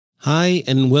Hi,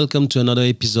 and welcome to another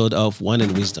episode of Wine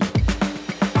and Wisdom.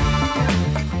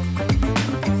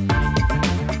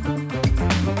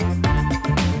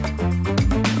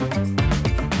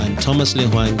 I'm Thomas Le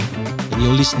Huang, and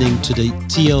you're listening to the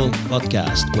TL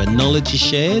podcast, where knowledge is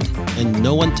shared and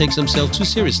no one takes themselves too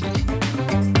seriously.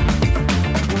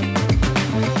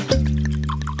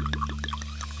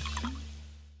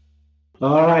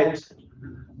 All right.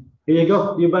 Here you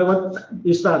go. You buy what?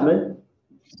 You start, man.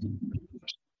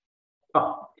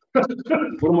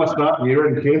 What am I starting here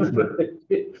and cancel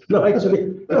it? No,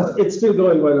 actually, it's still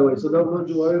going, by the way. So don't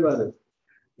you worry about it.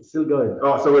 It's still going.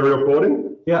 Oh, so we're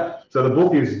recording? Yeah. So the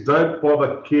book is Don't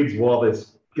Bother Kids While They're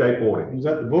Skateboarding. Is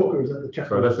that the book or is that the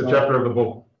chapter? So that's the chapter of the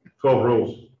book, 12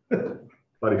 rules.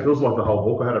 But it feels like the whole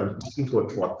book. I had to listen to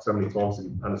it like so many times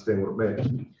to understand what it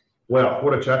meant. Wow,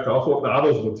 what a chapter. I thought the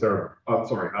others were terrible. Oh,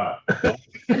 sorry, hard.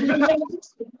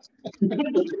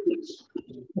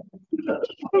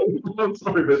 I'm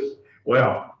sorry, but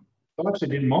wow. I actually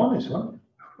didn't mind this one.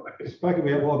 It spoke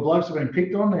about why blokes have been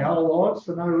picked on their whole lives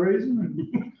for no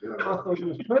reason. And I thought it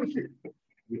was perfect.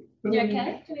 You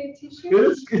okay? Do you need tissue?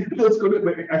 Yeah, that's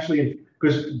good. Actually,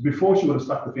 because before she would have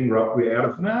stuck the finger up, we're out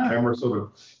of camera sort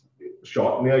of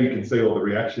shot. Now you can see all the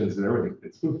reactions and everything.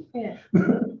 It's good. Yeah.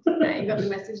 No, you got the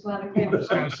message loud and I'm clear. just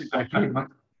going to sit back here,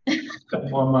 mate. Got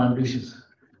my own business.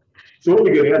 So what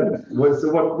we got out of it? What's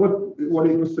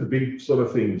the big sort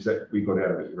of things that we got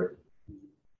out of it, you reckon?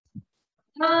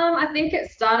 I think it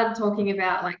started talking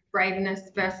about like braveness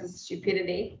versus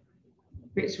stupidity,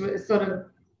 which was sort of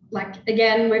like,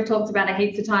 again, we've talked about it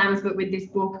heaps of times, but with this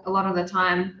book, a lot of the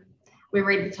time we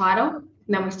read the title and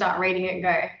then we start reading it and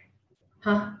go,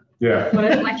 huh? Yeah. What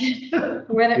is like,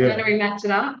 where do we match it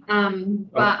up?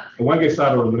 But I won't get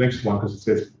started on the next one because it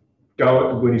says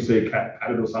go when you see a cat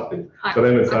patted or something. So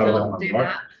then it's I started feel on like do right?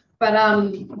 that. But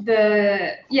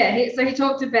so he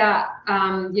talked about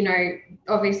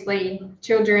obviously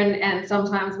children and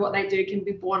sometimes what they do can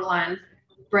be borderline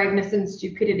braveness and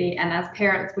stupidity, and as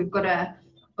parents we've got to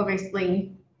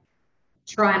obviously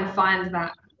try and find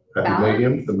that Happy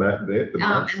medium,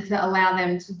 balance, and to allow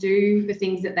them to do the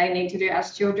things that they need to do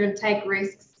as children, take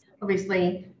risks,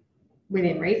 obviously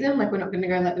within reason. Like, we're not going to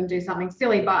go let them do something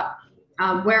silly, but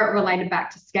where it related back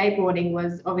to skateboarding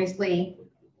was obviously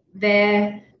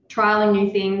they're trialing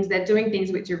new things, they're doing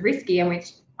things which are risky, and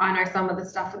which I know some of the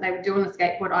stuff that they would do on the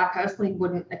skateboard I personally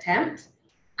wouldn't attempt,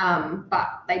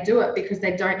 but they do it because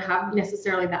they don't have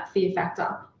necessarily that fear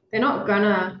factor. They're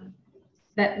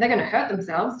gonna hurt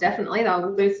themselves, definitely.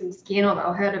 They'll lose some skin or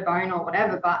they'll hurt a bone or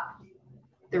whatever, but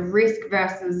the risk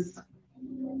versus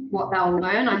what they'll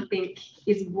learn, I think,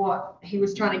 is what he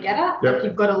was trying to get at. Yep. Like,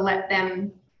 you've got to let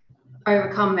them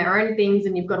overcome their own things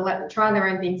and you've got to let them try their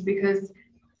own things, because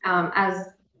as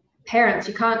parents,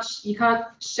 you can't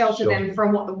shelter them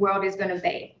from what the world is going to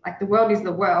be. Like, the world is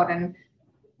the world and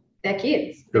they're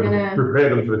kids. They're gonna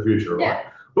prepare them for the future, right? Yeah.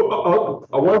 But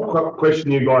I want to question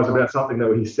you guys about something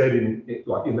that he said in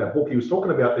that book. He was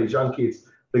talking about these young kids.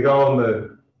 They go on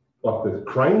the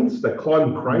cranes. They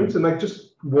climb cranes and they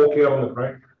just walk out on the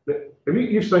crane.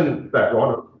 You've seen that,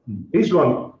 right? He's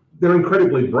gone. They're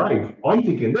incredibly brave. I'm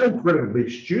thinking they're incredibly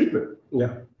stupid.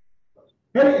 Yeah.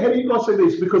 How do you guys see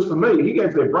this? Because for me, he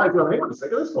goes, they're brave. I'm hang on a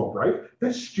second, that's not brave.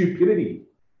 That's stupidity.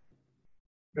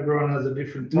 Everyone has a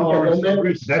different And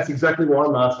tolerance. that's exactly why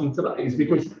I'm asking today, is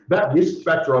because that risk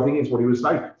factor, I think, is what he was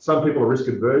saying. Some people are risk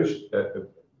averse to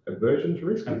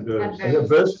risk. And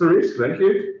averse to risk, thank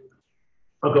you.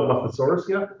 I've got my thesaurus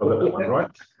here. I got that one right.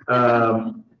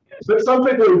 But some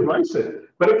people embrace it.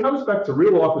 But it comes back to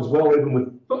real life as well, even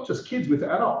with not just kids, with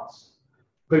adults.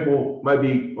 People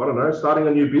maybe, I don't know, starting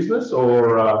a new business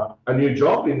or a new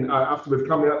job after we've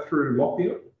come out through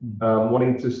lockdown,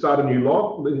 wanting to start a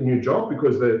new job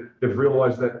because they've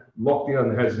realised that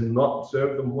lockdown has not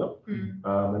served them well,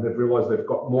 and they've realised they've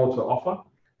got more to offer.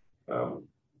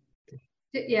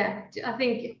 Yeah, I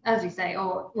think, as you say,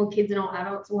 all kids and all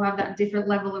adults will have that different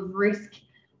level of risk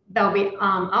they'll be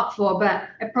up for, but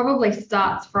it probably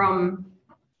starts from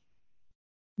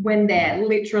when they're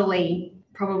literally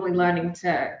probably learning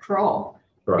to crawl.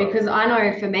 Right. Because I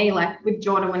know for me, like with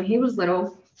Jordan, when he was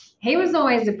little, he was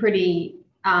always a pretty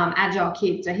agile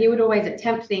kid. So he would always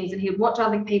attempt things and he would watch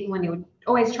other people and he would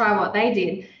always try what they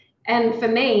did. And for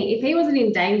me, if he wasn't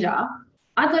in danger,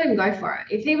 I'd let him go for it.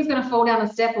 If he was going to fall down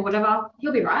a step or whatever,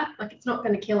 he'll be right. Like, it's not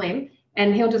going to kill him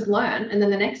and he'll just learn. And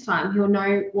then the next time he'll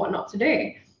know what not to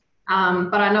do.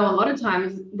 But I know a lot of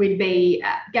times we'd be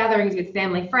at gatherings with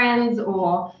family friends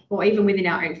or even within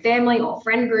our own family or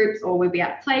friend groups, or we'd be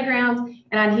at playgrounds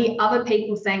and I'd hear other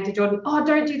people saying to Jordan, oh,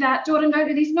 don't do that. Jordan, don't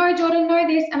do this. No, Jordan, no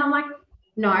this. And I'm like,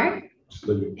 no,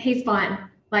 he's fine.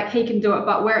 like he can do it.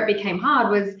 But where it became hard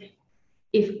was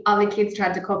if other kids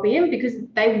tried to copy him because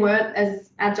they weren't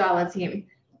as agile as him.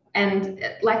 And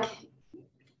like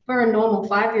for a normal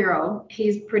 5-year-old,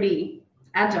 he's pretty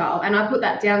agile. And I put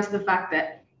that down to the fact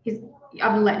that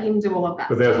I've let him do all of that.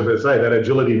 But as I was going to say, that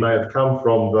agility may have come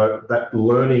from that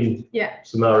learning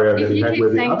scenario that he had where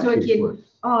the other kids were.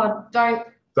 Oh, don't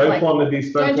climb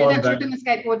this, don't do that trick on the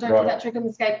skateboard, don't do that trick on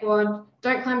the skateboard,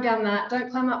 don't climb down that, don't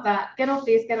climb up that, get off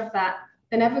this, get off that.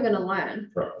 They're never going to learn.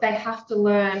 Right. They have to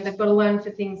learn. They've got to learn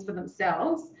for things for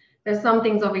themselves. There's some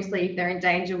things, obviously, if they're in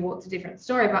danger, what's a different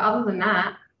story. But other than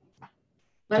that,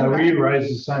 so were you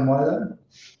raised the same way though?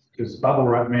 Because Bubble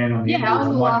Wrap Man on the I was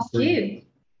the last kid.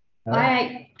 I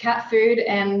ate cat food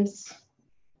and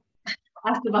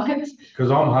afterbites. Because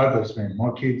I'm hopeless, man.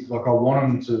 My kids, like, I want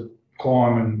them to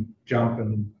climb and jump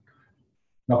and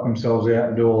knock themselves out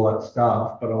and do all that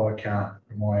stuff, but I can't.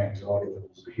 My anxiety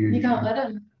levels are huge. You can't let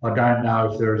them. I don't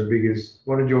know if they're as big as.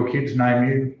 What did your kids name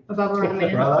you? A Bubble Wrap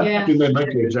Man. Brother? Yeah. Didn't they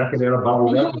make you a jacket out of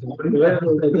bubble wrap?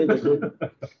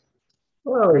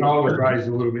 Well, And I was raised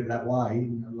a little bit that way,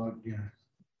 like,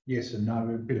 yes and no,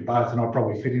 a bit of both, and I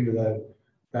probably fit into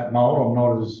that mold.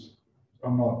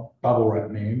 I'm not Bubble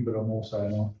Wrap Man, but I'm also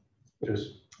not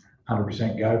just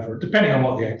 100% go for it, depending on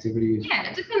what the activity is. Yeah,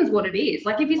 it depends what it is.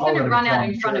 Like if he's going to run out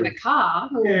in front of a car,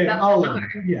 well, that's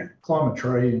a no. Climb a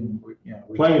tree and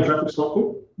Playing in traffic's not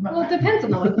good. Well, it depends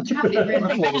on the traffic.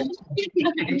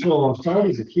 Really. That's all I was told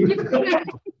as a kid.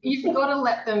 You've got to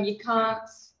let them. You can't,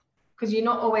 because you're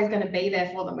not always going to be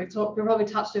there for them. We've probably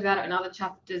touched about it in other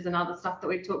chapters and other stuff that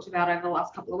we've talked about over the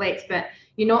last couple of weeks, but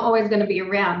you're not always going to be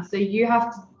around. So you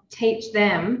have to teach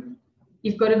them.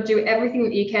 You've got to do everything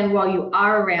that you can while you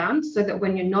are around so that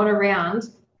when you're not around,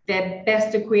 they're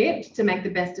best equipped to make the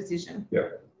best decision. Yeah.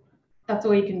 That's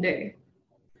all you can do.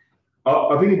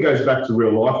 I think it goes back to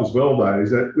real life as well, though,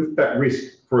 is that with that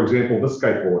risk, for example, the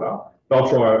skateboarder, they'll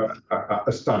try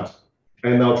a stunt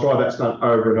and they'll try that stunt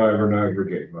over and over and over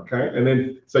again, okay? And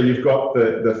then, so you've got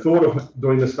the thought of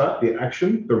doing the stunt, the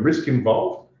action, the risk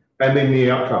involved, and then the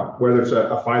outcome, whether it's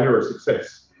a failure or a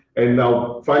success. And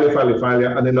they'll failure,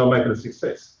 and then they'll make it a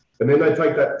success. And then they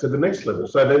take that to the next level.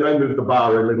 So then they move the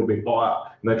bar a little bit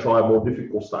higher and they try a more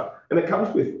difficult stuff. And it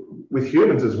comes with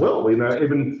humans as well.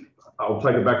 Even I'll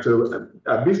take it back to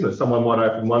a business. Someone might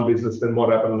open one business, then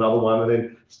might open another one, and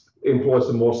then employ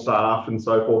some more staff and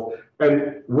so forth.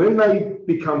 And when they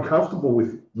become comfortable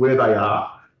with where they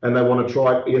are and they want to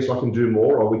try, yes, I can do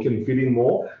more or we can fit in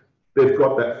more, they've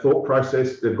got that thought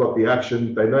process, they've got the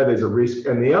action, they know there's a risk,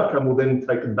 and the outcome will then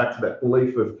take them back to that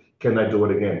belief of, can they do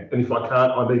it again? And if I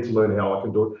can't, I need to learn how I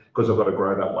can do it because I've got to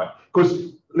grow that way.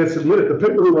 Because let's admit it, the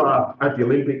people who are at the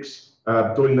Olympics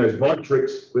doing those bike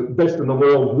tricks, the best in the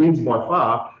world wins by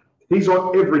far, he's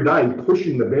on every day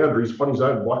pushing the boundaries on his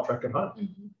own bike track at home.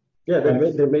 Mm-hmm. yeah, they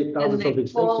made thousands of And they've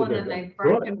mistakes fallen together. and they've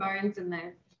broken bones and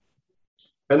they've.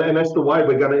 And that's the way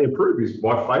we're going to improve, is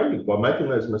by failing, by making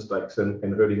those mistakes and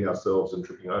hurting ourselves and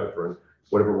tripping over in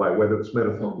whatever way, whether it's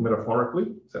metaphorically.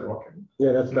 Is that right, Kevin?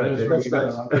 Yeah, that's nice. That's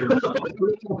nice.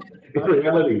 In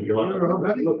reality, you're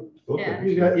like, look,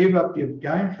 Yeah. You've upped your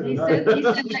game for He the said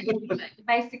night. that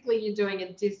basically you're doing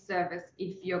a disservice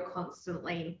if you're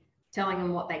constantly telling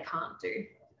them what they can't do.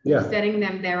 Yeah. Setting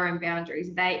them their own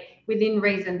boundaries. Within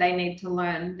reason, they need to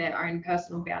learn their own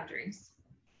personal boundaries.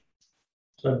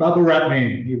 So Bubble Wrap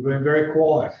Man, you've been very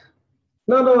quiet.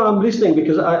 No, I'm listening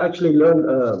because I actually learned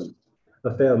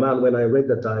a fair amount when I read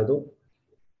the title.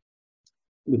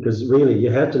 Because really,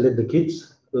 you have to let the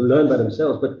kids learn by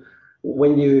themselves. But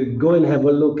when you go and have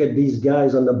a look at these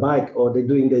guys on the bike or they're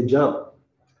doing their jump,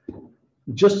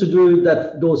 just to do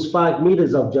those 5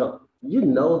 meters of jump,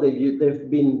 they've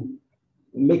been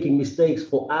making mistakes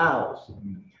for hours.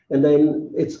 And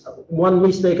then it's one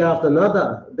mistake after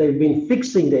another. They've been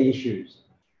fixing their issues.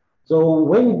 So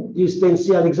when you then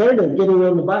see Alexander getting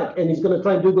on the bike and he's going to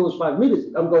try and do those 5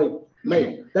 meters, I'm going,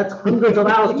 mate, that's hundreds of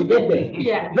hours to get there.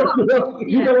 Yeah.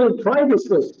 You don't even try this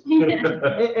first. Yeah.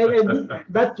 And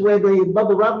that's where the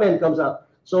Bubble Wrap Man comes out.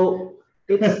 So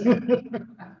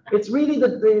it's really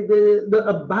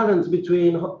a balance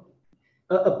between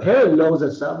a parent knows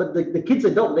that stuff, but the kids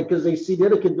that don't, because they see the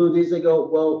other kid do this, they go,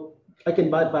 well, I can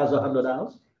bypass 100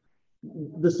 hours.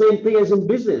 The same thing as in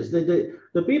business.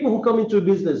 The people who come into a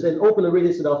business and open a real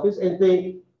estate office and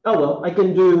think, oh, well, I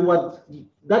can do what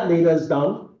that leader has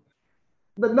done.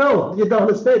 But no, you don't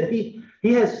understand.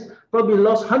 He has probably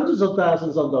lost hundreds of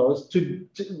thousands of dollars to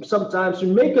sometimes to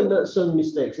make some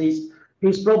mistakes.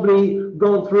 He's probably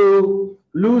gone through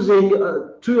losing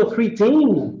 2 or 3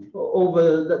 teams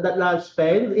over that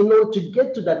lifespan in order to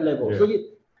get to that level. Yeah. So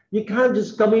you can't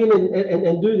just come in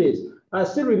and do this. I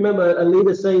still remember a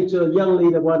leader saying to a young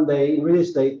leader one day in real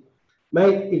estate,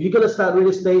 mate, if you're going to start real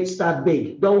estate, start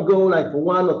big. Don't go like for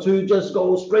 1 or 2, just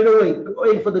go straight away. Go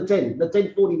in for the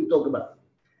 1040 we talk about.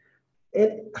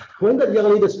 And when that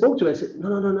young leader spoke to me, I said,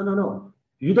 no.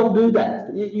 You don't do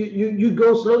that. You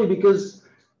go slowly because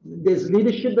there's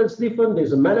leadership that's different.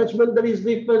 There's a management that is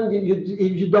different.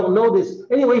 You don't know this.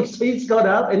 Anyway, so he's got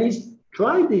out and he's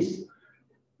tried this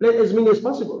as many as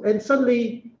possible. And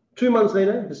suddenly, 2 months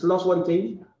later, he's lost one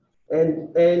team.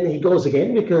 And he goes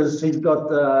again because he's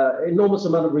got enormous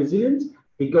amount of resilience.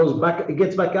 He goes back, he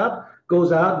gets back up,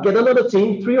 goes out, get another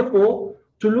team, 3 or 4,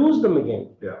 to lose them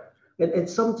again. Yeah. And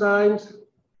sometimes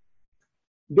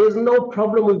there's no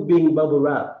problem with being bubble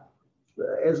wrap,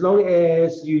 as long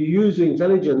as you use your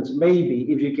intelligence, maybe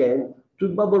if you can, to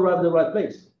bubble wrap the right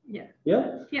place. Yeah.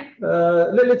 Yeah. Yeah.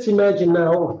 Let's imagine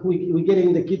now we're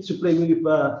getting the kids to play with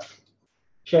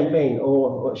champagne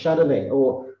or Chardonnay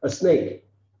or a snake.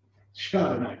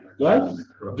 Chardonnay. Right?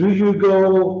 Do you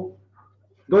go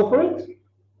for it?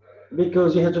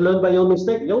 Because you have to learn by your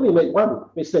mistake. You only make one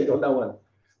mistake on that one.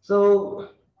 So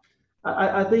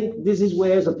I think this is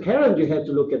where, as a parent, you have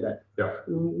to look at that. Yeah.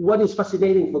 What is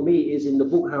fascinating for me is in the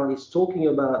book how he's talking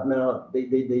about now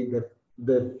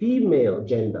the female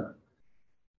gender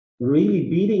really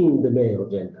beating the male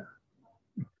gender.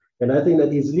 And I think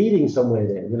that he's leading somewhere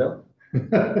there, you know.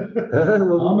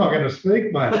 I'm not going to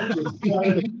speak, mate.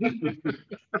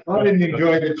 I didn't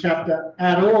enjoy the chapter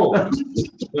at all.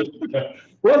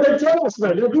 Well, then tell us,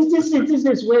 man. This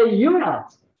is where you're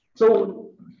at. So,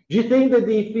 do you think that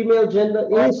the female gender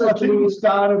is I think actually? he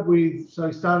started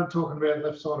talking about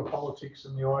left side of politics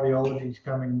and the ideologies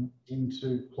coming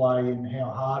into play and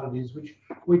how hard it is, which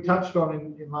we touched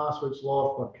on in last week's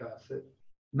live podcast. That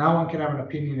no one can have an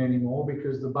opinion anymore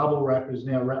because the bubble wrap is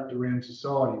now wrapped around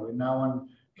society, where no one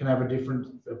can have a different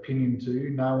opinion to you.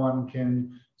 No one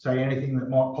can say anything that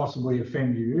might possibly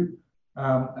offend you.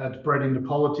 It's bred into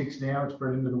politics now. It's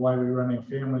bred into the way we run our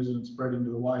families, and it's bred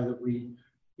into the way that we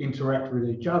interact with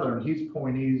each other. And his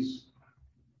point is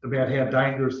about how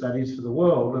dangerous that is for the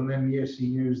world. And then, yes, he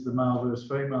used the male versus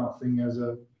female thing as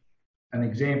an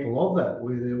example of that,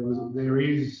 where there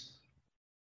is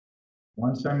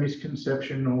once a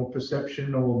misconception or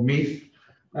perception or myth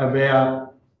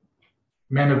about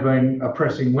men have been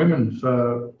oppressing women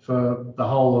for the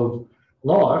whole of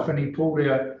life. And he pulled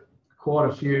out quite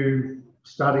a few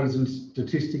studies and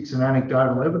statistics and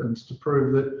anecdotal evidence to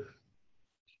prove that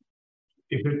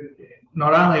if it,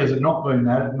 not only has it not been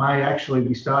that, it may actually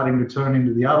be starting to turn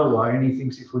into the other way. And he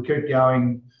thinks if we keep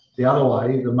going the other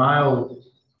way, the male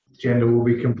gender will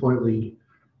be completely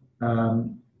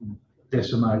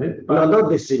decimated. No, not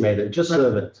decimated, just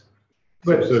serve it.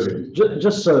 But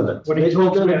Just serve it. when he It's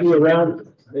talks going to about be around,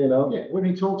 you know. yeah, when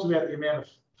he talks about the amount of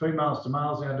females to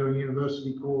males now doing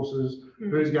university courses,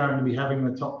 who's going to be having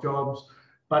the top jobs,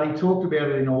 but he talked about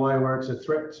it in a way where it's a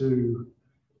threat to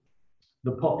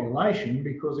the population,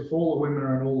 because if all the women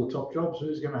are in all the top jobs,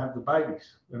 who's going to have the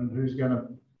babies and who's going to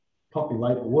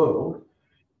populate the world?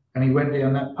 And he went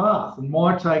down that path. And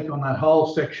my take on that whole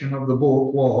section of the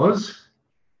book was,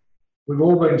 we've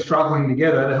all been struggling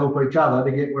together to help each other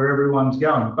to get where everyone's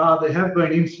going. But there have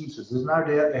been instances, there's no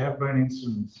doubt there have been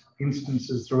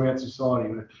instances throughout society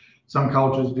where some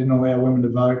cultures didn't allow women to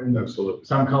vote, and Absolutely.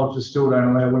 some cultures still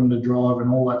don't allow women to drive and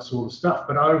all that sort of stuff.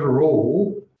 But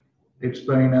overall, it's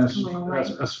been a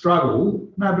struggle.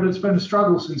 No, but it's been a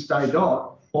struggle since day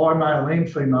dot by male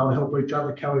and female to help each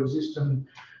other coexist and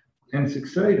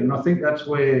succeed. And I think that's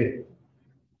where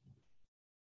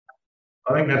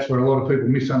a lot of people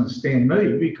misunderstand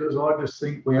me, because I just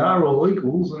think we are all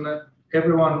equals, and that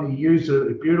everyone used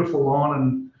a beautiful line,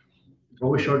 and I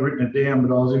wish I'd written it down,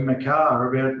 but I was in the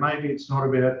car, about maybe it's not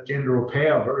about gender or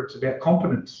power, it's about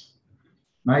competence.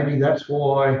 Maybe that's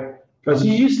why. Because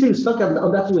you still stuck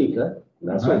on that week, huh?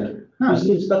 Last week. No. You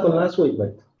still stuck on last week,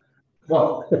 mate.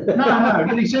 What? No,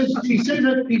 but he says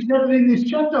it in this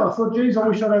chapter. I thought, geez, I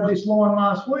wish I'd had this line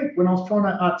last week when I was trying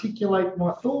to articulate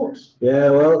my thoughts. Yeah,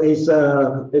 well, it's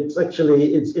good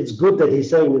that he's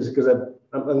saying this, because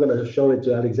I'm going to show it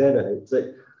to Alexander. It's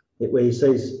where he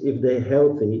says if they're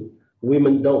healthy,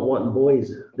 women don't want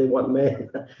boys, they want men.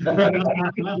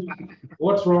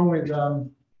 What's wrong with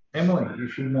Emily?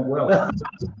 Is she not well?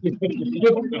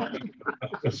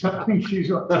 Something she's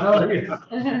not telling you.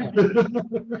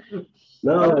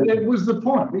 No, It was the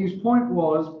point. His point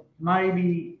was,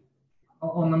 maybe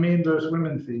on the men versus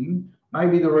women thing,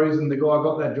 maybe the reason the guy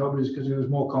got that job is because he was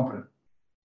more competent.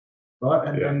 Right?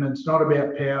 And it's not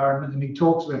about power. And he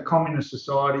talks about communist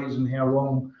societies and how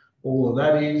wrong all of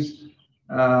that is.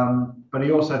 But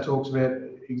he also talks about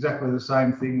exactly the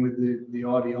same thing with the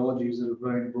ideologies that have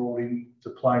been brought into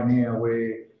play now,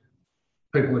 where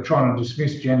people are trying to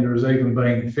dismiss gender as even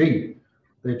being a thing.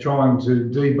 They're trying to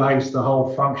debase the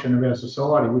whole function of our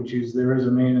society, which is there is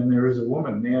a man and there is a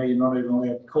woman. Now you're not even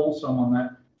allowed to call someone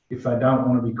that if they don't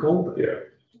want to be called that. Yeah.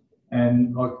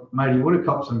 And like, mate, he would have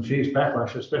copped some fierce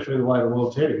backlash, especially the way the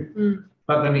world's heading.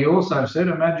 But then he also said,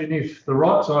 imagine if the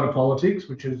right side of politics,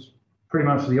 which is pretty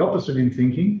much the opposite in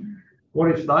thinking,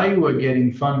 what if they were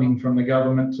getting funding from the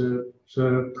government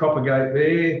to propagate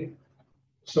their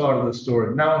side of the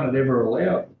story? No one had ever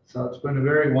allowed it. So it's been a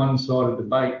very one-sided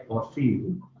debate, I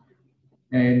feel.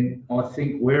 And I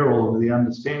think we're all of the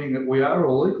understanding that we are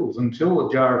all equals until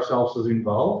a jar of salsa is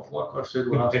involved, like I said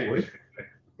last week.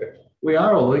 We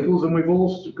are all equals and we've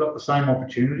all got the same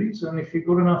opportunities. And if you're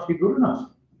good enough, you're good enough.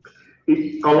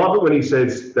 I love it when he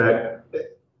says that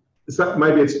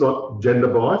maybe it's not gender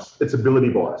bias, it's ability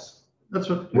bias. That's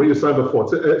what you were saying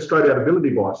before. It's straight out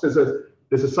ability bias. There's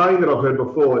a saying that I've heard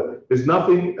before. There's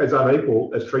nothing as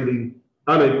unequal as treating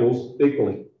unequals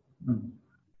equally.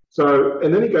 So,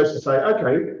 and then he goes to say,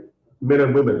 okay, men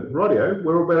and women, rightio,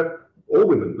 we're about all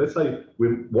women. Let's say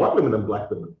white women and black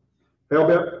women. How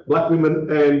about black women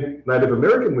and Native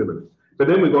American women? But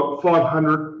then we've got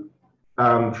 500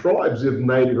 tribes of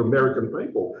Native American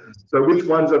people. So which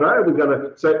ones are they? Are we going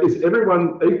to? So is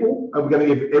everyone equal? Are we going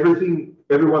to give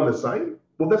everyone the same?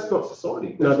 Well, that's not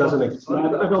society. No, it doesn't exist.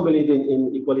 I don't believe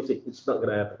in equality. It's not going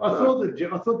to happen. I thought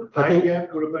the pay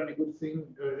gap would have been a good thing,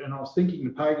 and I was thinking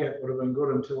the pay gap would have been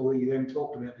good until we then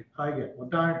talked about the pay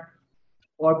gap.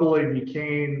 I believe you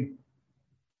can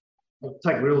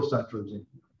take real estate for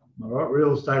example. All right,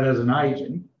 real estate as an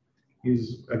agent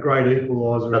is a great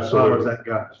equaliser as far as that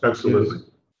goes. Absolutely.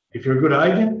 Because if you're a good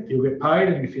agent, you'll get paid,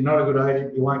 and if you're not a good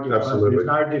agent, you won't get paid. There's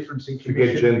no difference in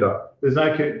commission. Forget gender. There's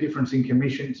no difference in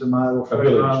commission to male or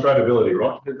female. Straight ability,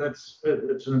 right?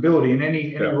 It's an ability, and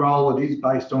any role that is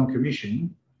based on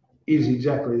commission is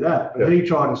exactly that. But he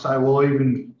tried to say, well,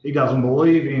 even he doesn't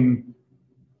believe in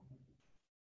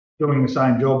doing the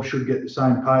same job should get the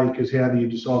same pay, because how do you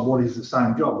decide what is the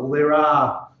same job? Well, there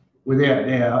are, without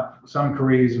doubt, some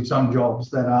careers and some jobs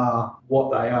that are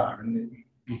what they are, and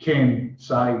you can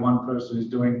say one person is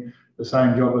doing the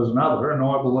same job as another, and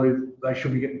I believe they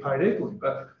should be getting paid equally.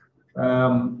 But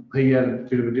he had a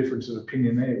bit of a difference of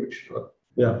opinion there, which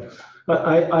but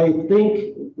I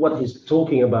think what he's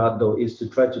talking about though is to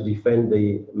try to defend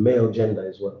the male gender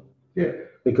as well. Yeah.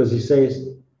 Because he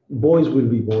says boys will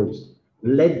be boys.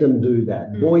 Let them do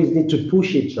that. Boys need to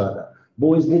push each other.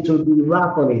 Boys need to be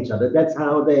rough on each other. That's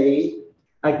how they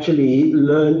actually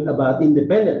learn about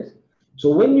independence. So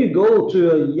when you go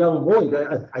to a young boy,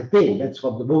 I think that's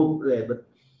from the book there, but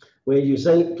where you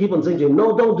say, keep on saying to him,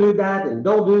 no, don't do that and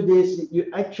don't do this,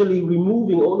 you're actually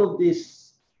removing all of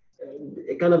this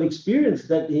kind of experience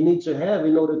that he needs to have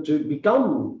in order to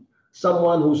become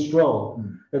someone who's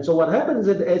strong. And so what happens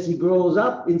is as he grows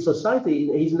up in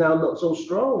society, he's now not so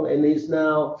strong, and he's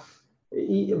now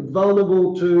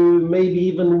vulnerable to maybe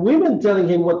even women telling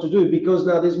him what to do, because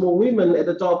now there's more women at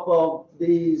the top of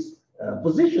these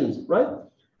positions, right?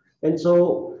 And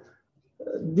so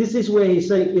this is where he's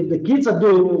saying, if the kids are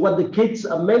doing what the kids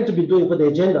are meant to be doing for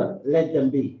their gender, let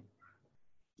them be.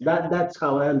 That's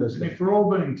how I understand. And if we're all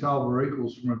being told we're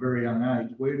equals from a very young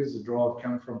age, where does the drive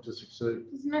come from to succeed?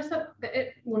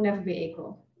 It will never be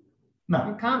equal.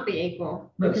 No. It can't be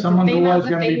equal. But someone's always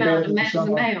going to be better than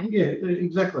someone. Yeah,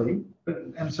 exactly.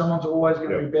 And someone's always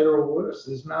going to be better or worse.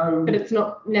 There's no. But it's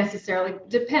not necessarily,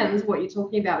 depends what you're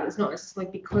talking about. It's not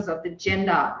necessarily because of the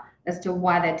gender as to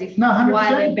why they're different. No, 100%.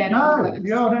 Why they're better or worse.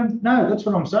 No, that's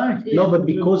what I'm saying. No, but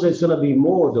because there's going to be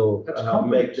more though,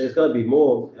 there's going to be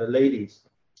more ladies.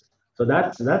 So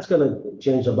that's going to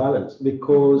change the balance,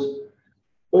 because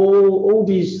all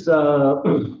these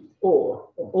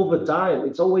over time,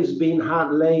 it's always been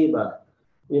hard labor,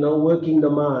 working the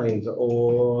mines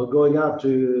or going out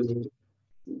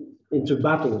into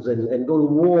battles and go to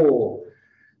war.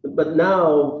 But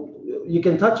now you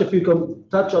can touch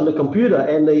on the computer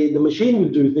and the machine will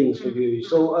do things for you.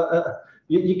 So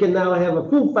you can now have a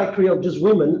full factory of just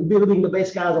women building the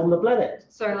best cars on the planet.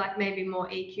 So like maybe more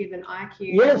EQ than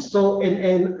IQ. Yes, so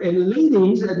and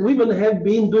ladies and women have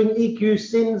been doing EQ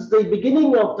since the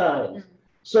beginning of time.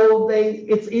 So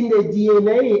it's in their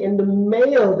DNA, and the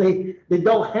male, they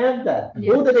don't have that.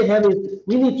 Yeah. All that they have is,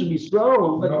 we need to be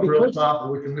strong. But not real smart,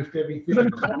 but we can lift everything.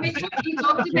 He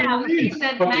talked about, he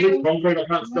said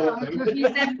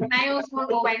males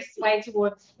will always sway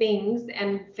towards things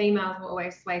and females will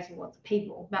always sway towards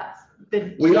people. That's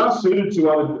the we are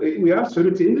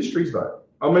suited to industries though.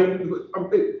 I mean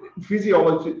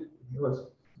physiology.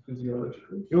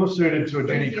 Physiologically. You're suited to a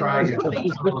Jenny Craig.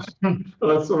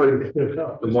 Oh, sorry,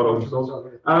 the model themselves.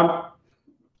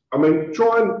 I mean,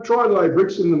 try and lay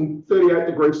bricks in the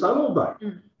 38-degree sun all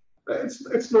day.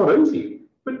 It's not easy,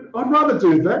 but I'd rather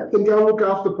do that than go and look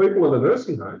after people in a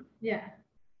nursing home. Yeah.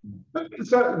 But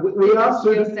so we are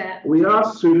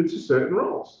suited to certain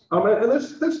roles. I mean, and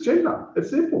that's gender. It's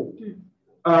simple.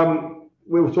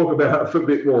 We'll talk about it for a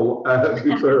bit more a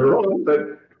bit further on,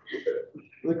 but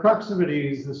The crux of it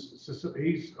is,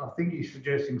 I think he's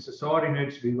suggesting society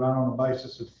needs to be run on a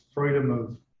basis of freedom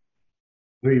of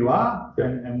who you are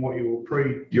and what your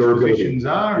predispositions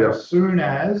are. Yeah. And as soon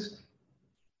as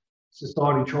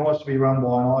society tries to be run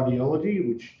by an ideology,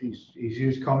 which he's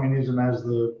used communism as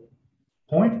the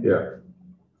point,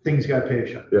 things go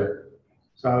pear-shaped. Yeah.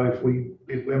 So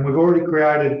and we've already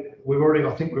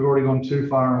I think we've already gone too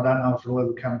far, and I don't know if it'll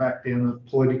ever come back down the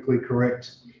politically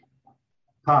correct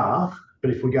path. But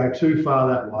if we go too far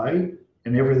that way,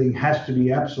 and everything has to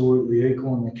be absolutely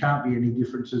equal, and there can't be any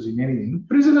differences in anything.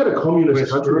 But isn't that a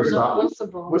communist country to It's not start with?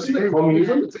 possible. Wasn't it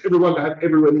communism? It's everyone to have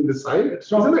everything the same.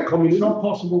 Isn't that It's communism? not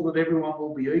possible that everyone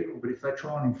will be equal, but if they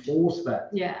try and enforce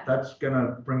that, that's going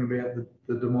to bring about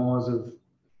the demise of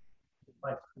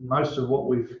most of what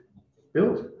we've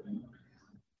built.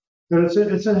 But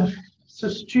it's a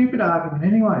stupid argument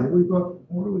anyway.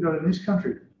 What have we got in this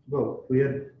country? Well, we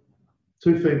had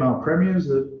 2 female premiers,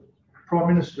 the Prime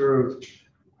Minister of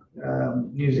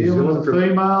New Zealand, a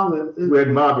female. We had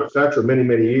Margaret Thatcher many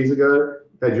years ago.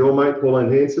 Had your mate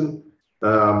Pauline Hanson.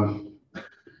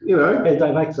 You know,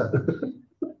 Anti-vaxxer.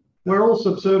 We're all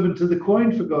subservient to the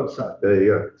Queen, for God's sake. there you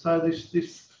go. So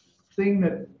this thing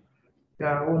that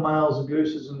all males are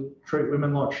gooses and treat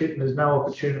women like shit, and there's no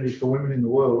opportunity for women in the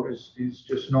world is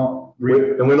just not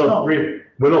real. And we're not real.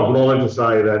 We're not blind to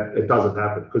say that it doesn't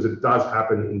happen, because it does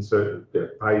happen in certain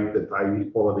pay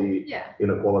equality,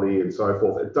 inequality, and so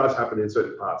forth. It does happen in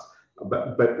certain parts.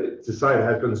 But to say it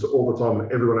happens all the time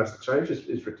and everyone has to change is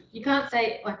ridiculous. You can't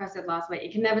say, like I said last week,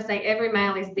 you can never say every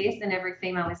male is this and every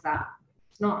female is that.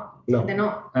 It's not. No. They're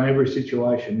not. And every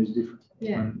situation is different.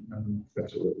 Yeah. And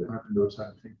Absolutely. I can do the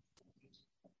same thing.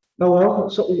 Oh, well,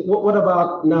 so what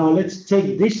about now? Let's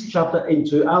take this chapter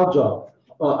into our job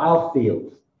or our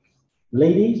field.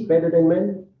 Ladies better than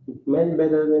men, men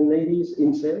better than ladies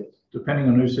in sales. Depending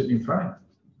on who's sitting in front.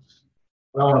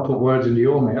 I don't want to put words into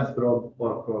your mouth, but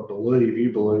I believe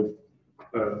you believe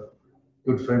a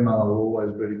good female will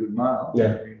always be a good male.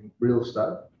 Yeah. In real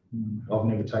estate, I've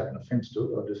never taken offence to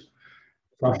it. I just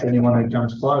flush anyone who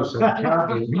comes close. So it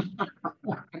can't be me.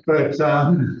 But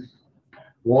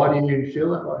why do you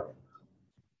feel that way?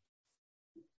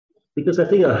 Because I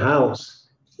think a house,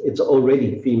 it's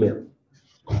already female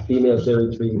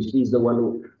territory. She's the one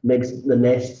who makes the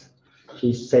nest.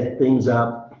 She set things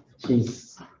up.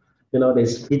 She's,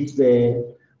 there's kids there.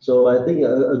 So I think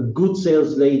a good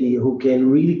sales lady who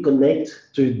can really connect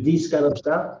to this kind of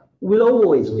stuff will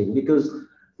always win, because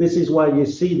this is why you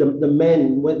see the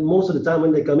men, most of the time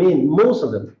when they come in, most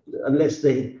of them, unless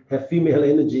they have female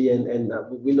energy, and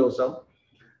we know some,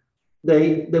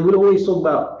 they will always talk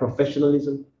about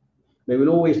professionalism. They will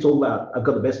always talk about, I've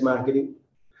got the best marketing.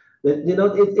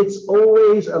 It's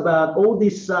always about all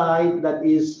this side that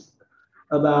is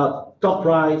about top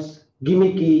price,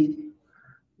 gimmicky,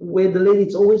 where the lady,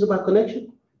 it's always about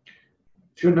connection.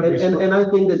 And I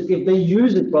think that if they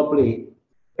use it properly,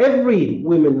 every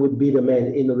woman would be the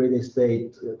man in the real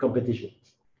estate competition.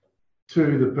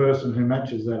 To the person who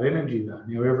matches that energy, though.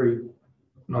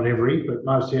 Not every, but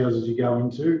most houses you go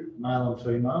into, male and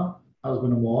female,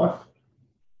 husband and wife,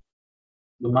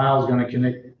 the male's going to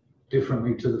connect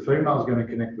differently to the female's going to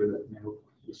connect with it.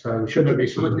 So shouldn't it be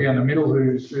split down the middle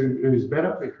who's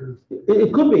better? Because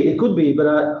it could be,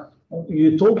 but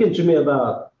you're talking to me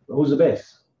about who's the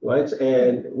best, right?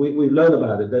 And we've learned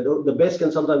about it, that the best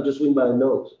can sometimes just win by a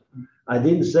nose. I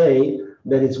didn't say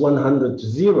that it's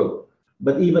 100-0,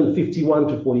 but even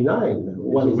 51-49,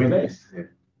 one is the best.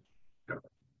 Yeah.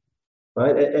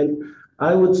 Right? And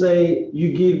I would say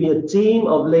you give me a team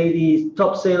of ladies,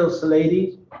 top sales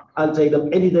ladies, I'll take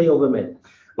them any day over men.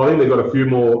 I think they've got a few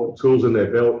more tools in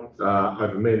their belt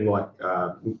over men, like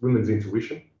women's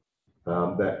intuition,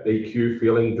 that EQ,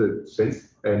 feeling to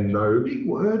sense and know. Big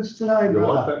words today, You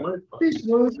like brother. that, mate? Big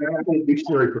words.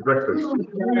 Dictionary for breakfast.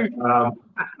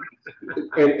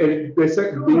 And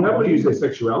being able to use their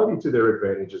sexuality to their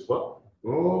advantage as well.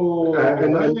 Oh,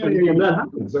 And that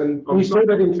happens. And We saw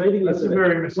that in trading that's a yesterday.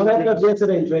 very What happened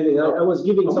yesterday in trading? I was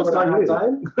giving someone a hard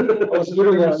time. I was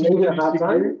giving a lady a hard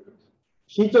time.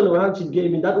 She turned around, she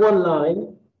gave me that one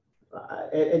line,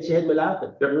 and she had me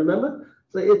laughing. Yep. You remember?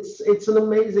 So it's an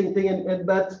amazing thing,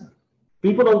 but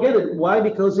People don't get it. Why?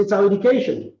 Because it's our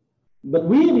education. But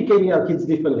we're educating our kids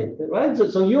differently, right?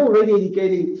 So you're already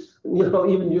educating,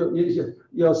 even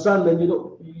your son, and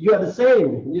you are the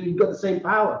same. You've got the same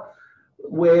power.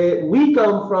 Where we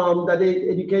come from, that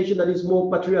education that is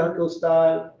more patriarchal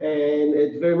style, and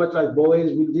it's very much like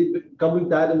boys, we come with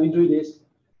that and we do this.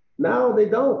 Now they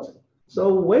don't.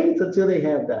 So wait until they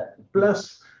have that.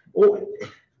 Plus,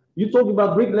 you talking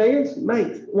about bricklayers,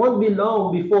 mate? Won't be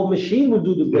long before machine will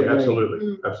do the bricklaying.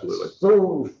 Absolutely, absolutely.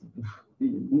 So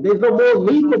there's no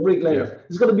more need for bricklayers. Yeah.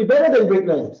 It's going to be better than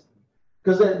bricklayers,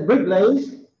 because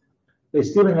bricklayers, they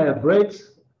still have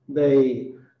brakes.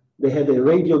 They have their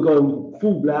radio going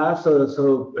full blast,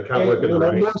 so they can't work in the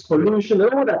rain. Pollution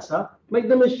and all that stuff. Make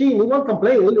the machine. We won't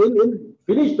complain. We'll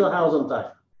finish the house on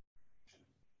time.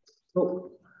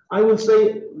 So I would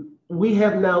say we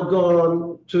have now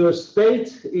gone to a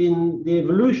state in the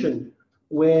evolution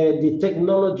where the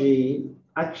technology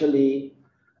actually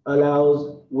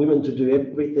allows women to do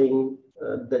everything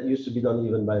that used to be done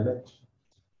even by men.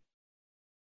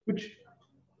 Which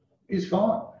is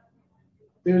fine.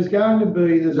 There's going to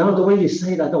be... Now the way you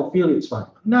say it, I don't feel it's fine.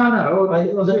 No.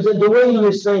 The way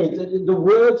you say it, the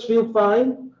words feel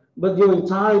fine, but your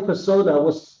entire persona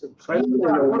was...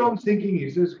 What I'm thinking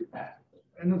is,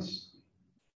 and it's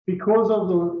because of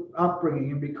the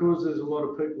upbringing and because there's a lot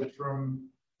of people from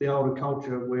the older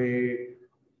culture where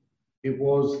it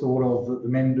was thought of that the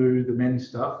men do the men's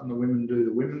stuff and the women do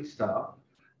the women's stuff,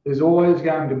 there's always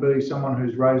going to be someone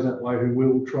who's raised that way who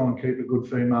will try and keep a good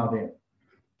female down.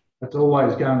 That's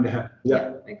always going to happen.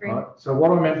 Yeah, I agree. Right? So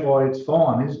what I meant by it's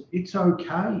fine is it's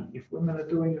okay if women are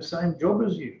doing the same job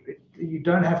as you. You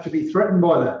don't have to be threatened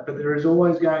by that, but there is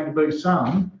always going to be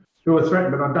some who are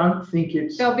threatened, but I don't think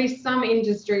it's... There'll be some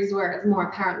industries where it's more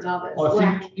apparent than others.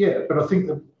 But I think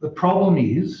the problem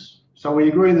is, so we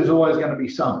agree there's always going to be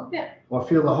some. Yeah. I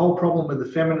feel the whole problem with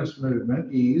the feminist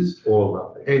movement is... All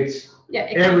of it. It's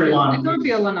everyone... It can't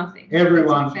be all or nothing.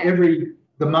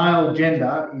 The male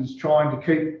gender is trying to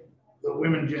keep the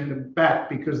women gender back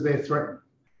because they're threatened.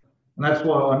 And that's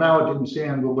why I know it didn't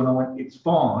sound good when I went, it's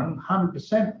fine,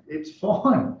 100%, it's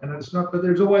fine. And it's not, but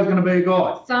there's always going to be a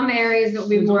guy. Some areas that will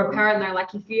be more apparent though,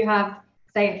 like if you have,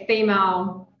 say, a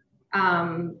female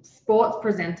sports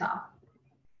presenter,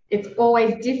 it's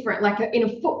always different. Like in a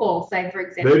football, say, for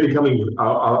example. They're becoming a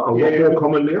lot more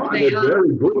common now, and they're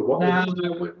very good at what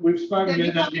No, we've spoken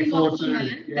about that before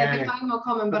too. They're becoming more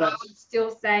common, but I would still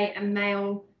say a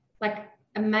male, like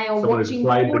a male someone watching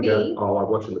footy I'm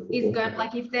watching the football. Is going,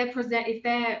 like if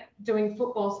they're doing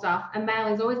football stuff, a male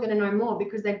is always going to know more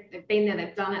because they've been there,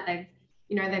 they've done it,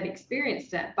 they've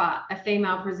experienced it. But a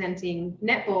female presenting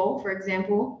netball, for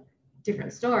example,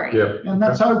 different story. Yeah, and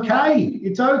that's okay.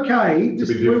 It's okay.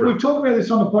 We talked about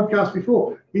this on the podcast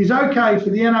before. It's okay for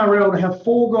the NRL to have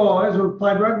 4 guys who have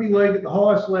played rugby league at the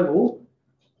highest level,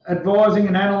 advising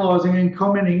and analysing and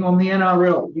commenting on the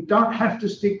NRL. You don't have to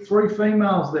stick 3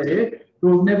 females there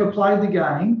who have never played the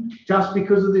game just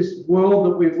because of this world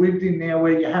that we've lived in now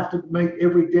where you have to meet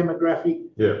every demographic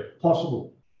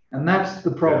possible. And that's the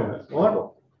problem, right?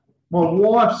 My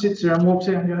wife sits there and walks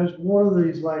out and goes, what are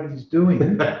these ladies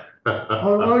doing?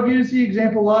 I'll use the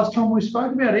example last time we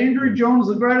spoke about. Andrew Johns,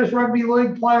 the greatest rugby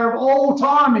league player of all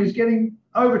time, is getting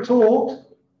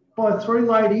over-talked by 3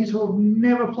 ladies who have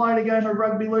never played a game of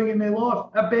rugby league in their life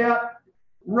about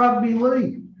rugby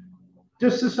league.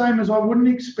 Just the same as I wouldn't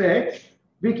expect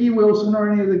Vicky Wilson or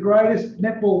any of the greatest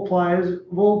netball players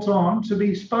of all time to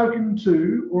be spoken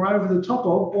to or over the top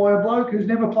of by a bloke who's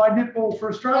never played netball for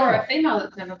Australia. Or a female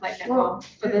that's never played netball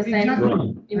for the same.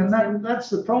 And that's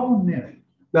the problem there.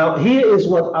 Now, here is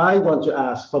what I want to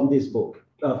ask from this book,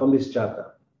 from this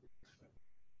chapter.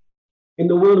 In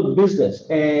the world of business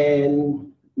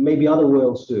and maybe other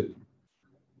worlds too,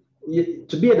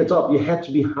 to be at the top, you have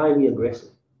to be highly aggressive.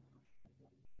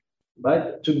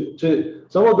 Right? To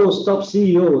some of those top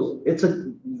CEOs, it's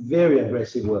a very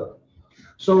aggressive world.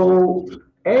 So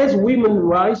as women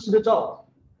rise to the top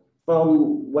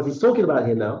from what he's talking about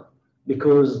here now,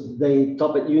 because they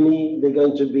top at uni, they're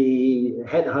going to be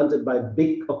headhunted by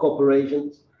big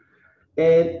corporations.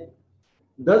 And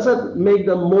does that make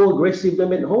them more aggressive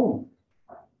than at home?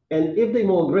 And if they're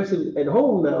more aggressive at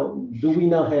home now, do we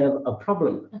now have a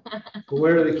problem?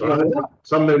 Where are the kids?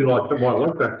 Some men might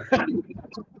like that.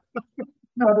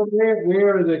 No, but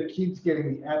where are the kids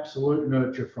getting the absolute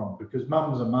nurture from? Because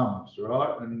mums are mums,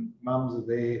 right? And mums are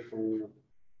there for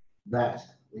that,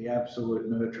 the absolute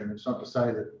nurturing. It's not to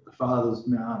say that the fathers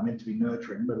aren't meant to be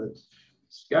nurturing, but it's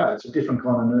a different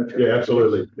kind of nurture. Yeah,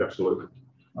 absolutely.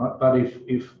 Right? But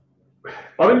if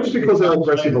I think just because they're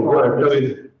aggressive at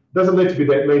work doesn't need to be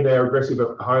that mean they're aggressive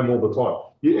at home all the time.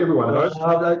 Everyone knows.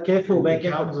 Careful, man,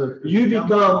 careful. You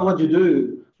become what you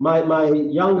do. My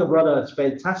younger brother is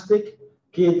fantastic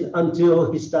kid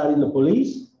until he started in the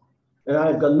police. And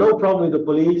I've got no problem with the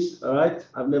police, all right?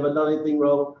 I've never done anything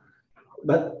wrong.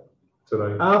 But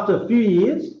Today. after a few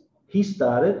years, he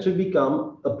started to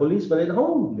become a policeman at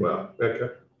home. Wow,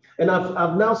 okay. And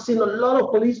I've now seen a lot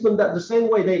of policemen that the same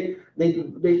way they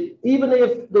even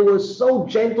if they were so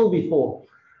gentle before,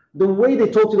 the way they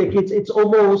talk to their kids, it's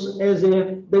almost as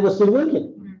if they were still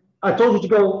working. I told you to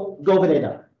go over there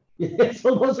now. It's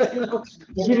almost like,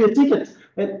 give you a ticket.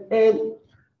 And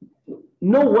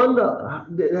no wonder,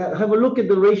 have a look at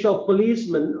the ratio of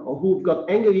policemen who've got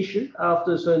anger issues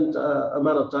after a certain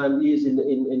amount of time, years in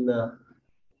the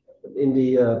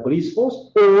police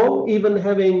force, or even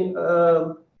having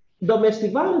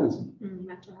domestic violence.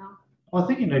 Mental health. I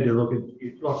think you need to look at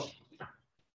it like,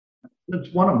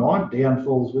 it's one of my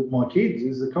downfalls with my kids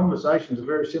is the conversations are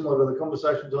very similar to the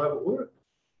conversations I have at work.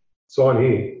 Sign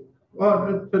here.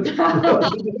 Well, but I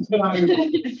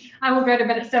will go to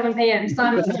bed at 7 p.m.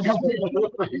 Simon.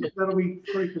 that'll be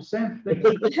 3%.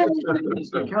 It's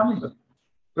coming.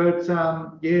 But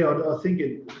yeah, I think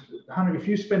if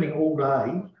you're spending all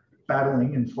day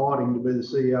battling and fighting to be the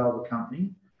CEO of a company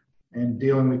and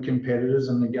dealing with competitors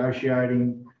and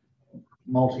negotiating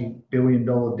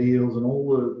multi-billion-dollar deals and all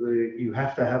you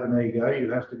have to have an ego,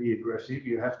 you have to be aggressive,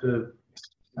 you have to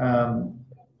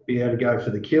be able to go for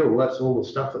the kill. That's all the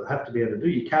stuff that have to be able to do.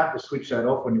 You can't just switch that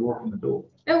off when you walk in the door.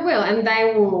 It will, and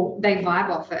they vibe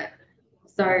off it.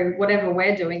 So whatever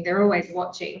we're doing, they're always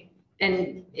watching,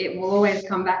 and it will always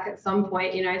come back at some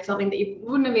point. You know, something that you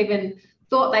wouldn't have even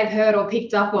thought they've heard or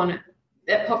picked up on,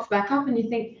 it pops back up, and you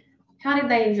think, how did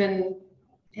they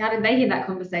hear that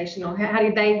conversation, or how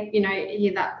did they,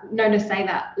 hear that, know to say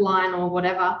that line or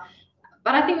whatever.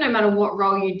 But I think no matter what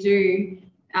role you do,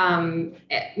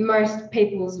 most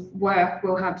people's work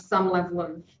will have some level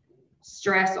of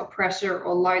stress or pressure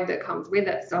or load that comes with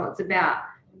it. So it's about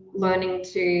learning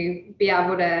to be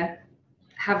able to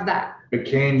have that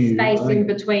space in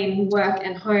between work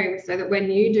and home, so that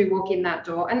when you do walk in that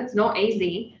door, and it's not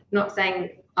easy, I'm not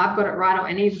saying I've got it right or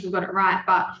any of us have got it right,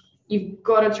 but you've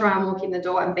got to try and walk in the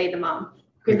door and be the mum,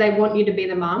 because they want you to be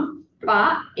the mum.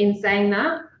 But in saying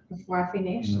that, before I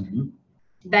finish,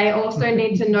 they also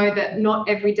need to know that not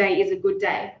every day is a good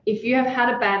day. If you have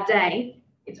had a bad day,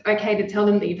 it's okay to tell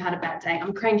them that you've had a bad day.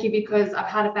 I'm cranky because I've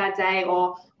had a bad day,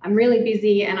 or I'm really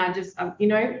busy and I just,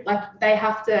 like they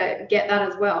have to get that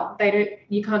as well.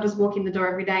 You can't just walk in the door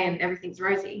every day and everything's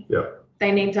rosy. Yeah.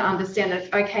 They need to understand that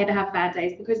it's okay to have bad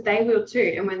days, because they will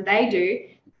too. And when they do,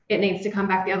 it needs to come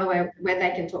back the other way, where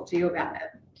they can talk to you about it.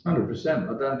 100%.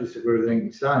 I don't disagree with anything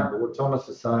you're saying, but what Thomas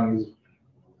is saying is,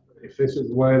 if this is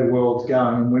the way the world's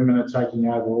going and women are taking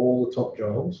over all the top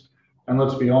jobs, and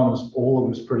let's be honest, all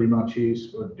of us pretty much here,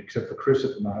 except for Chris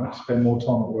at the moment, spend more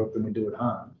time at work than we do at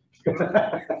home.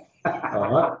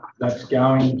 All right, that's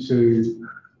going to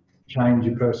change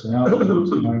your personality.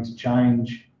 It's going to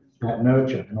change that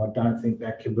nurture, and I don't think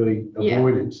that can be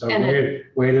avoided. Yeah. So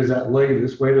where does that leave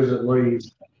us? Where does it leave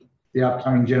the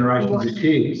upcoming generations of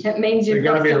kids? It means you're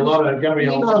going to be a lot of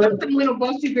some little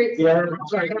bossy groups. Yeah,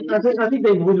 I think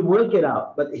they will work it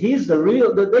out. But here's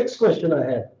the next question I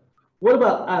have. What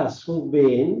about us who've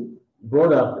been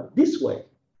brought up this way?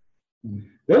 Then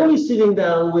we're sitting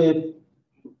down with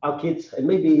our kids, and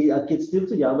maybe our kids still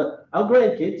too young, but our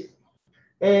grandkids,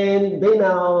 and they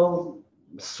now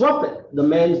swap it. The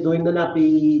man's doing the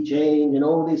nappy change and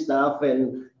all this stuff,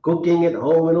 and cooking at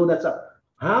home and all that stuff.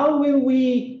 How will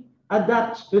we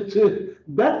adapt to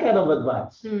that kind of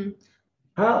advice?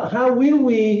 How will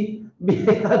we be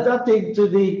adapting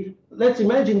to let's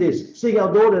imagine this, seeing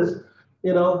our daughters,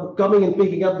 coming and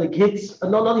picking up the kids,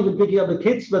 not even picking up the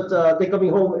kids, but they're coming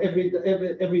home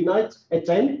every night at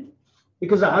 10,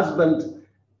 because the husband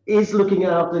is looking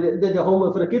after the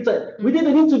homework for the kids. We did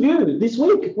an interview this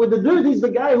week with the dude. He's the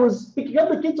guy who's picking up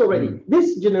the kids already,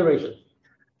 this generation.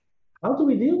 How do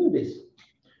we deal with this?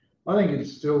 I think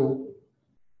it's still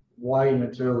way in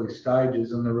its early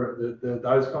stages, and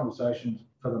those conversations,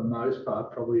 for the most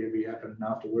part, probably will be happening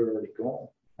after we're already gone.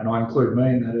 And I include me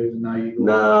in that, even though you.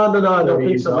 No, I don't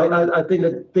think so. I think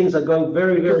that things are going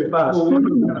very, very fast. Well, what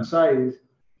I'm going to say is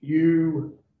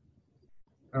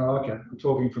okay, I'm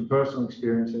talking from personal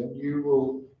experience here. You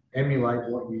will emulate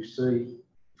what you see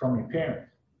from your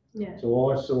parents. Yeah.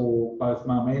 So I saw both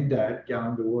mum and dad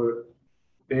going to work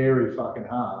very fucking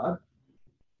hard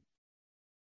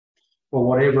for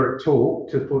whatever it took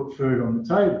to put food on the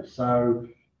table. So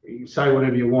you can say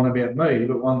whatever you want about me,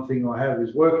 but one thing I have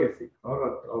is work ethic. I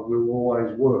will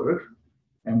always work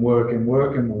and work and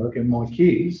work and work. And my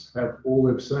kids have all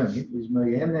they've seen is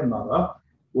me and their mother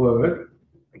work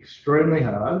extremely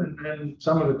hard, and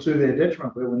some of it to their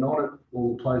detriment, where we're not at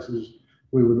all the places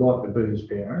we would like to be as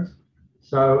parents.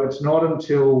 So it's not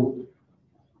until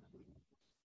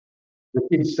the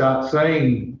kids start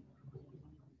seeing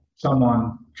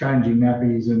someone changing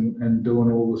nappies and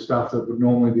doing all the stuff that would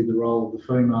normally be the role of the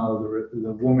female or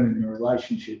the woman in the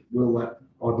relationship, will that,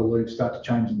 I believe, start to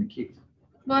change in the kids.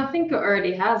 Well, I think it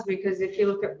already has, because if you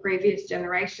look at previous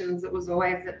generations, it was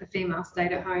always that the female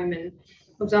stayed at home and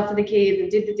looked after the kids and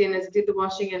did the dinners, did the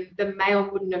washing, and the male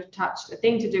wouldn't have touched a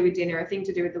thing to do with dinner, a thing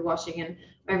to do with the washing. And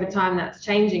over time that's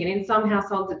changing. And in some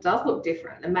households it does look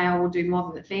different. The male will do more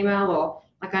than the female, or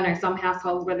like I know some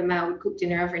households where the male would cook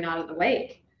dinner every night of the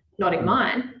week. Not in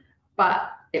mine,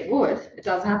 but it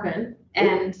does happen.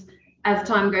 And as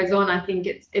time goes on, I think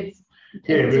it's a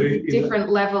different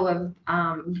level of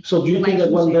So do you think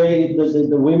that one day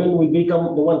the women will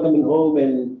become the one coming home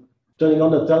and turning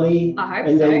on the telly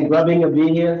and then grabbing a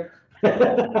beer?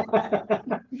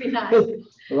 Be nice.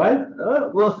 Right?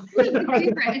 Well, it's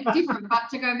different. But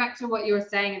to go back to what you were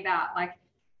saying about like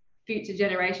future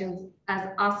generations as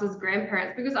us as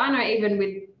grandparents, because I know even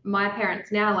with my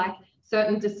parents now, like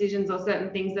certain decisions or certain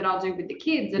things that I'll do with the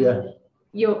kids, and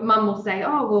your mum will say,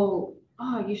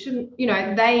 you shouldn't,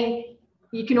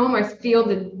 you can almost feel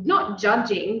the, not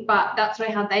judging, but that's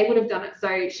not how they would have done it.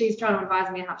 So she's trying to advise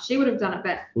me how she would have done it,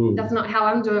 but that's not how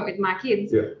I'm doing it with my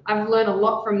kids. Yeah. I've learned a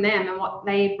lot from them and what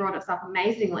they brought us up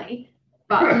amazingly,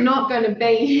 but I'm not going to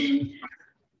be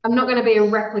a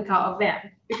replica of them,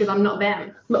 because I'm not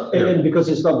them. no, and because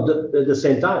it's not the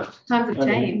same time. Times have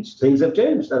changed. Things have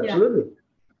changed, absolutely.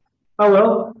 Oh,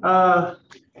 well,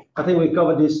 I think we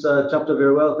covered this chapter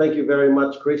very well. Thank you very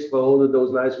much, Chris, for all of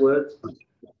those nice words.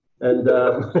 And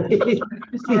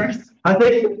I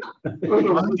think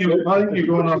you've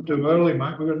gone off too early,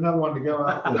 mate. We've got another one to go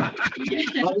after. I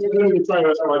was going to say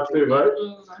that much too,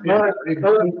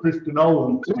 mate. Kristen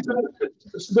Nolan.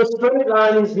 the straight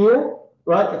line is here,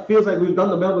 right? It feels like we've done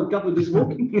the Melbourne Cup with this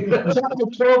book. Chapter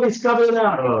 12 is coming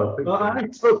out. Oh, All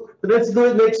right, so let's do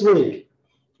it next week.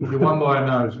 You're one by a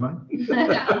nose, mate.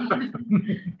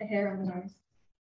 The hair on the nose.